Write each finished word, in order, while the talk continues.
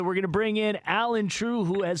We're going to bring in Alan True,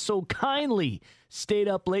 who has so kindly stayed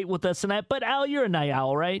up late with us tonight. But, Al, you're a night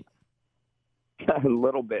owl, right? A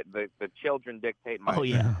little bit. The children dictate my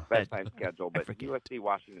bedtime schedule, but USC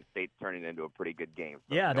Washington State's turning into a pretty good game.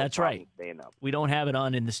 So yeah, that's right. Staying up. We don't have it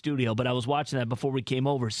on in the studio, but I was watching that before we came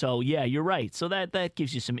over. So, yeah, you're right. So that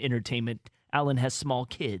gives you some entertainment. Alan has small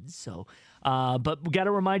kids. So, but we got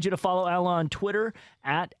to remind you to follow Alan on Twitter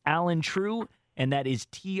at Alan True. And that is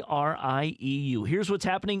TRIEU. Here's what's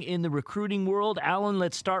happening in the recruiting world. Alan,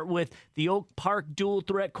 let's start with the Oak Park dual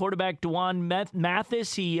threat quarterback D'Wan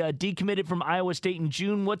Mathis. He decommitted from Iowa State in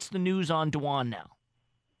June. What's the news on D'Wan now?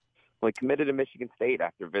 Well, he committed to Michigan State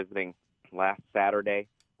after visiting last Saturday.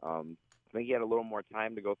 I think he had a little more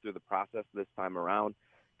time to go through the process this time around.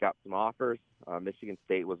 Got some offers. Michigan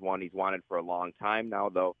State was one he's wanted for a long time now,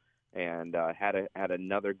 though. And had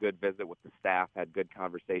another good visit with the staff, had good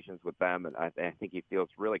conversations with them, and I think he feels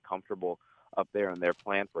really comfortable up there in their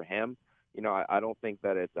plan for him. You know, I don't think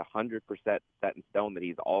that it's 100% set in stone that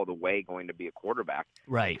he's all the way going to be a quarterback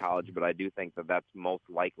in college, but I do think that that's most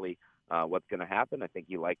likely what's going to happen. I think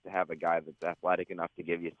you like to have a guy that's athletic enough to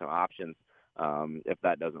give you some options if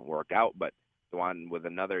that doesn't work out. But D'Wan, with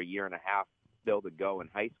another year and a half still to go in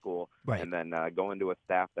high school, and then go into a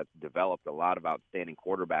staff that's developed a lot of outstanding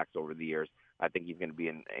quarterbacks over the years, I think he's going to be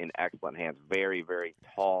in excellent hands. Very, very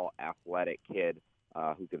tall, athletic kid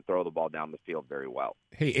who can throw the ball down the field very well.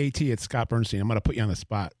 Hey, AT, it's Scott Bernstein. I'm going to put you on the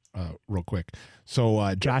spot real quick.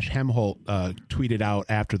 So Josh Hemholt tweeted out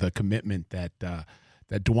after the commitment that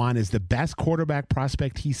D'Wan is the best quarterback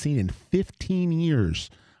prospect he's seen in 15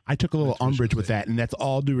 years. I took a little umbrage with that, and that's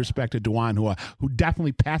all due respect to D'Wan, who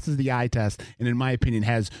definitely passes the eye test, and in my opinion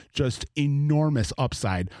has just enormous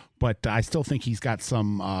upside. But I still think he's got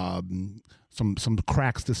some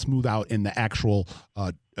cracks to smooth out in the actual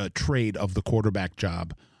trade of the quarterback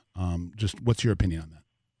job. Just what's your opinion on that?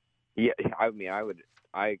 Yeah, I mean,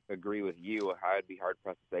 I agree with you. I'd be hard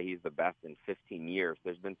pressed to say he's the best in 15 years.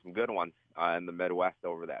 There's been some good ones in the Midwest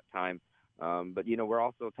over that time. But, you know, we're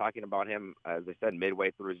also talking about him, as I said, midway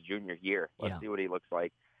through his junior year. Let's see what he looks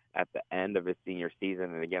like at the end of his senior season.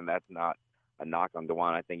 And, again, that's not a knock on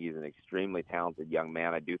D'Wan. I think he's an extremely talented young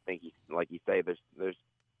man. I do think he's, like you say, there's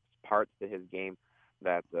parts to his game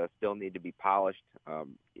that still need to be polished.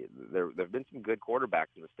 There have been some good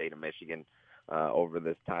quarterbacks in the state of Michigan over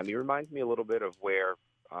this time. He reminds me a little bit of where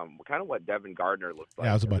kind of what Devin Gardner looks like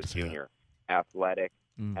as a junior. Athletic.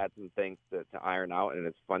 Had some things to iron out, and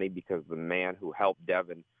it's funny because the man who helped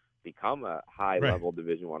Devin become a high-level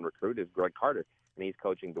Division I recruit is Greg Carter, and he's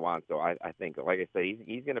coaching D'Wan. So I think, like I said,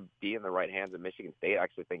 he's going to be in the right hands of Michigan State. I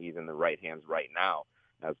actually think he's in the right hands right now,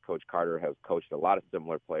 as Coach Carter has coached a lot of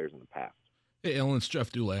similar players in the past. Hey, Alan, it's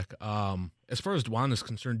Jeff Dulac. As far as D'Wan is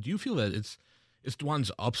concerned, do you feel that it's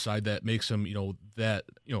D'Wan's upside that makes him,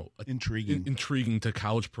 intriguing to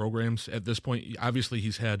college programs at this point? Obviously,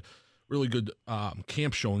 he's had really good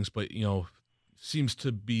camp showings, but seems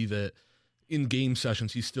to be that in game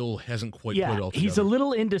sessions he still hasn't quite put it all together. He's a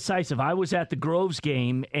little indecisive. I was at the Groves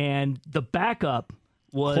game, and the backup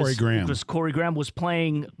was Corey Graham was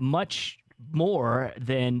playing much more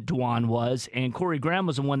than D'Wan was, and Corey Graham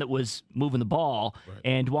was the one that was moving the ball,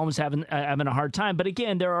 and D'Wan was having a hard time. But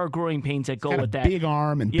again, there are growing pains that go with that. Big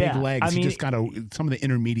arm and big legs. I mean, he just got some of the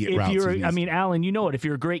intermediate routes. Alan, you know it. If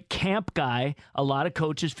you're a great camp guy, a lot of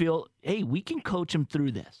coaches feel, hey, we can coach him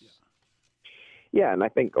through this. Yeah, and I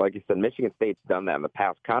think, like you said, Michigan State's done that in the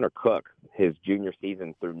past. Connor Cook, his junior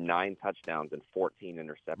season, threw 9 touchdowns and 14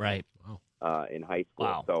 interceptions in high school.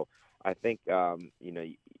 Wow. So I think,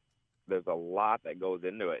 there's a lot that goes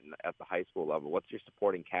into it at the high school level. What's your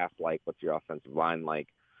supporting cast like? What's your offensive line like?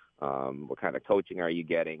 What kind of coaching are you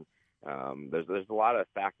getting? There's a lot of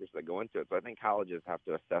factors that go into it. So I think colleges have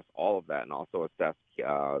to assess all of that and also assess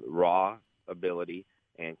raw ability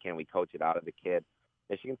and can we coach it out of the kid.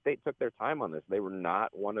 Michigan State took their time on this. They were not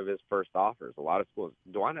one of his first offers. A lot of schools,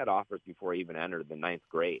 D'Wan had offers before he even entered the 9th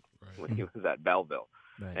grade when he was at Belleville.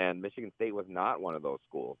 Right. And Michigan State was not one of those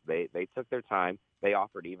schools. They took their time. They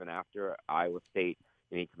offered even after Iowa State,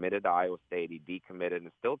 and he committed to Iowa State. He decommitted, and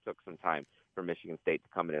it still took some time for Michigan State to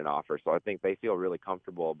come in and offer. So I think they feel really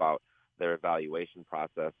comfortable about their evaluation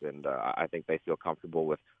process, and I think they feel comfortable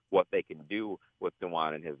with what they can do with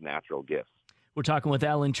D'Wan and his natural gifts. We're talking with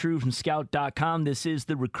Alan True from Scout.com. This is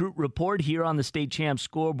the Recruit Report here on the State Champs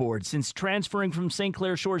Scoreboard. Since transferring from St.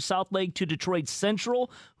 Clair Shores Southlake to Detroit Central,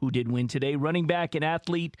 who did win today, running back and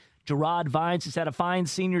athlete Gerard Vines has had a fine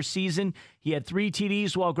senior season. He had 3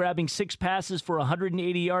 TDs while grabbing 6 passes for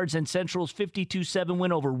 180 yards and Central's 52-7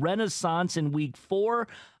 win over Renaissance in Week 4.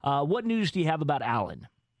 What news do you have about Allen?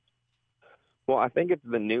 Well, I think it's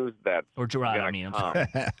the news that's Or Gerard, gonna I mean, I'm come.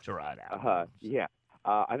 sorry. Gerard Allen. Yeah.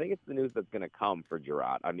 I think it's the news that's going to come for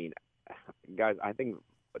Gerard. I mean, guys, I think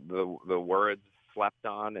the words slept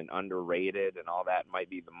on and underrated and all that might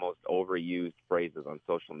be the most overused phrases on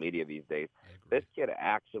social media these days. This kid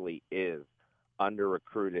actually is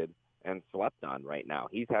under-recruited and slept on right now.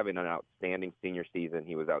 He's having an outstanding senior season.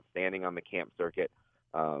 He was outstanding on the camp circuit.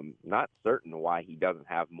 Not certain why he doesn't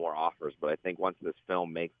have more offers, but I think once this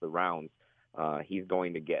film makes the rounds, he's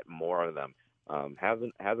going to get more of them. Has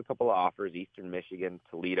a couple of offers, Eastern Michigan,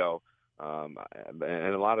 Toledo, and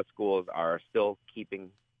a lot of schools are still keeping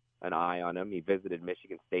an eye on him. He visited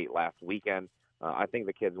Michigan State last weekend. I think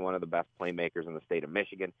the kid's one of the best playmakers in the state of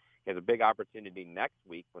Michigan. He has a big opportunity next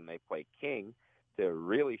week when they play King to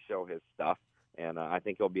really show his stuff, and I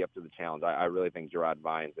think he'll be up to the challenge. I really think Gerard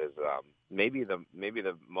Vines is maybe the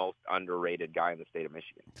most underrated guy in the state of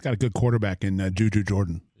Michigan. He's got a good quarterback in Juju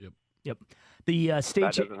Jordan. Yep. The state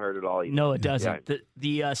that doesn't hurt at all either. No, it doesn't. Yeah.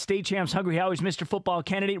 The state champs Hungry Howie's Mr. Football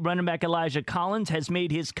candidate, running back Elijah Collins, has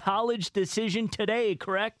made his college decision today,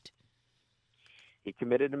 correct? He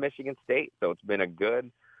committed to Michigan State, so it's been a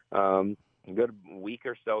good week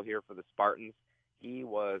or so here for the Spartans. He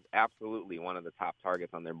was absolutely one of the top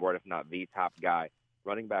targets on their board, if not the top guy.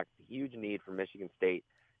 Running back, huge need for Michigan State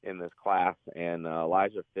in this class, and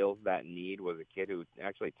Elijah fills that need. Was a kid who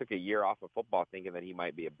actually took a year off of football thinking that he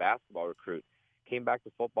might be a basketball recruit. Came back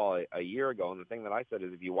to football a year ago, and the thing that I said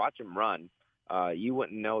is if you watch him run, you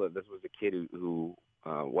wouldn't know that this was a kid who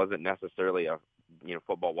wasn't necessarily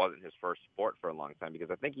football wasn't his first sport for a long time,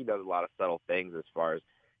 because I think he does a lot of subtle things as far as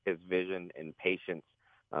his vision and patience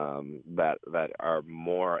that are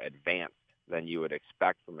more advanced than you would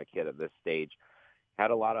expect from a kid at this stage. Had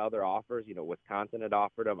a lot of other offers. Wisconsin had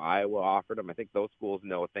offered him. Iowa offered him. I think those schools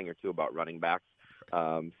know a thing or two about running backs.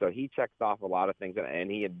 So he checks off a lot of things, and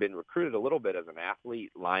he had been recruited a little bit as an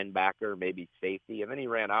athlete, linebacker, maybe safety, and then he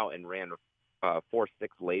ran out and ran 4.6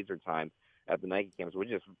 laser time at the Nike camps, which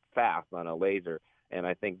is fast on a laser. And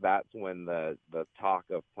I think that's when the talk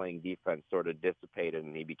of playing defense sort of dissipated,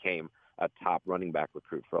 and he became a top running back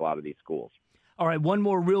recruit for a lot of these schools. All right, one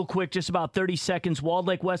more real quick, just about 30 seconds. Walled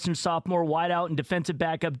Lake Western sophomore wideout and defensive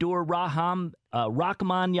back Abdur Rahman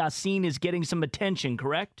Yassin is getting some attention,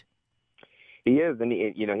 correct? He is, and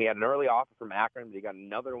he had an early offer from Akron, but he got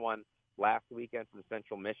another one last weekend from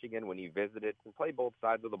Central Michigan when he visited. He played both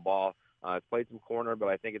sides of the ball. He's played some corner, but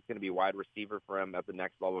I think it's going to be wide receiver for him at the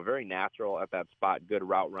next level. Very natural at that spot, good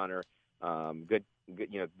route runner, good.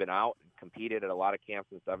 Been out and competed at a lot of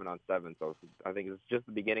camps in 7-on-7. So I think it's just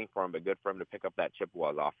the beginning for him, but good for him to pick up that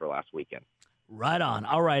Chippewas offer last weekend. Right on.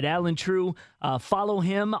 All right, Alan True. Follow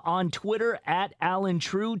him on Twitter at Alan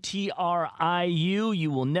True, TRIU.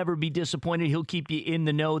 You will never be disappointed. He'll keep you in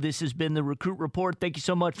the know. This has been the Recruit Report. Thank you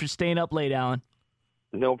so much for staying up late, Alan.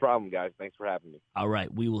 No problem, guys. Thanks for having me. All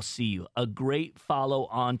right, we will see you. A great follow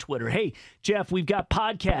on Twitter. Hey, Jeff, we've got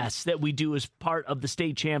podcasts that we do as part of the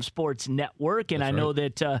State Champ Sports Network, and I know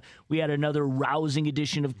that we had another rousing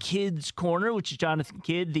edition of Kids Corner, which is Jonathan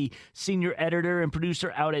Kidd, the senior editor and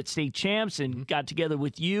producer out at State Champs, and got together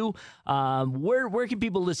with you. Where can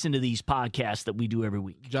people listen to these podcasts that we do every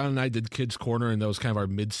week? John and I did Kids Corner, and that was kind of our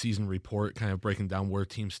mid-season report, kind of breaking down where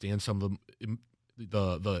teams stand, some of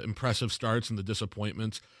the impressive starts and the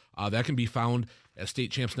disappointments. That can be found at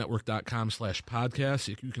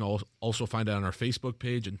statechampsnetwork.com/podcast. You can also find it on our Facebook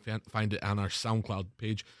page and find it on our SoundCloud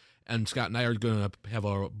page. And Scott and I are going to have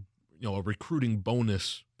a recruiting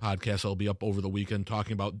bonus podcast that'll be up over the weekend,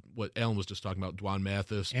 talking about what Alan was just talking about, Dwan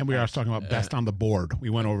Mathis. And we are talking about best on the board. We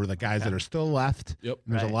went over the guys that are still left. Yep.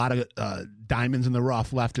 There's a lot of diamonds in the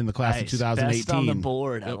rough left in the class of 2018. Best on the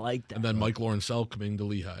board. I like that. And then Mike Lawrencell coming to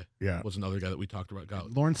Lehigh. Yeah. Was another guy that we talked about.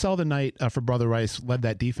 Lawrencell tonight for Brother Rice led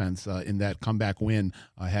that defense in that comeback win.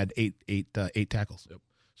 Had eight tackles. Yep.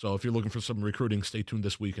 So if you're looking for some recruiting, stay tuned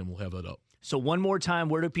this weekend. We'll have that up. So one more time,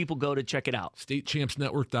 where do people go to check it out?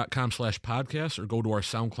 statechampsnetwork.com/podcast, or go to our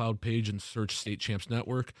SoundCloud page and search State Champs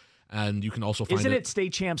Network. And you can also find Isn't it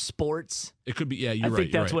State Champs Sports? It could be, yeah, you're right. I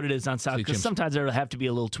think that's what it is on SoundCloud, because sometimes there'll have to be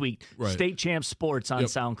a little tweak. Right. State Champs Sports on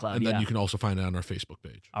SoundCloud. And then you can also find it on our Facebook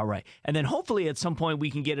page. All right. And then hopefully at some point we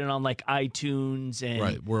can get it on like iTunes and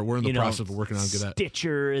right. We're in the process of working on getting that.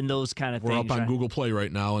 Stitcher and those kind of things. We're up on Google Play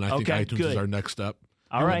right now, and I think iTunes is our next step.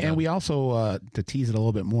 All right. And we also, to tease it a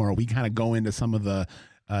little bit more, we kind of go into some of the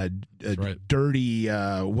dirty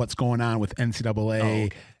what's going on with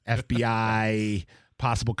NCAA, FBI,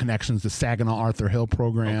 possible connections to Saginaw Arthur Hill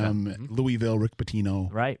program, Louisville, Rick Pitino.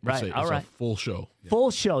 Right. It's All right. a full show.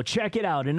 Full show. Check it out.